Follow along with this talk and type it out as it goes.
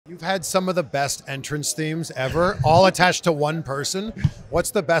You've had some of the best entrance themes ever, all attached to one person. What's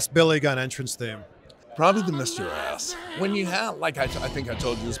the best Billy Gunn entrance theme? Probably the Mr. Ass. When you have, like I think I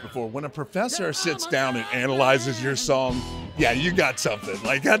told you this before, when a professor sits down and analyzes your song, yeah, you got something.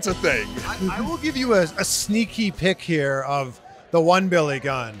 Like, that's a thing. I will give you a sneaky pick here of the one Billy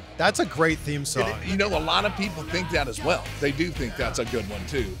Gunn. That's a great theme song. You know, a lot of people think that as well. They do think that's a good one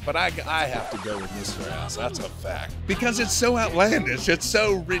too. But I have to go with Mr. Ass. That's a fact. Because it's so outlandish. It's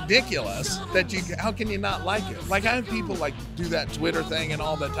so ridiculous that how can you not like it? Like, I have people like do that Twitter thing and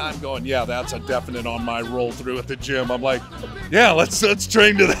all the time going, yeah, that's a definite on my roll through at the gym. I'm like, yeah, let's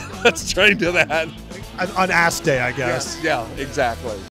train to that. Let's train to that. On ass day, I guess. Yeah, exactly.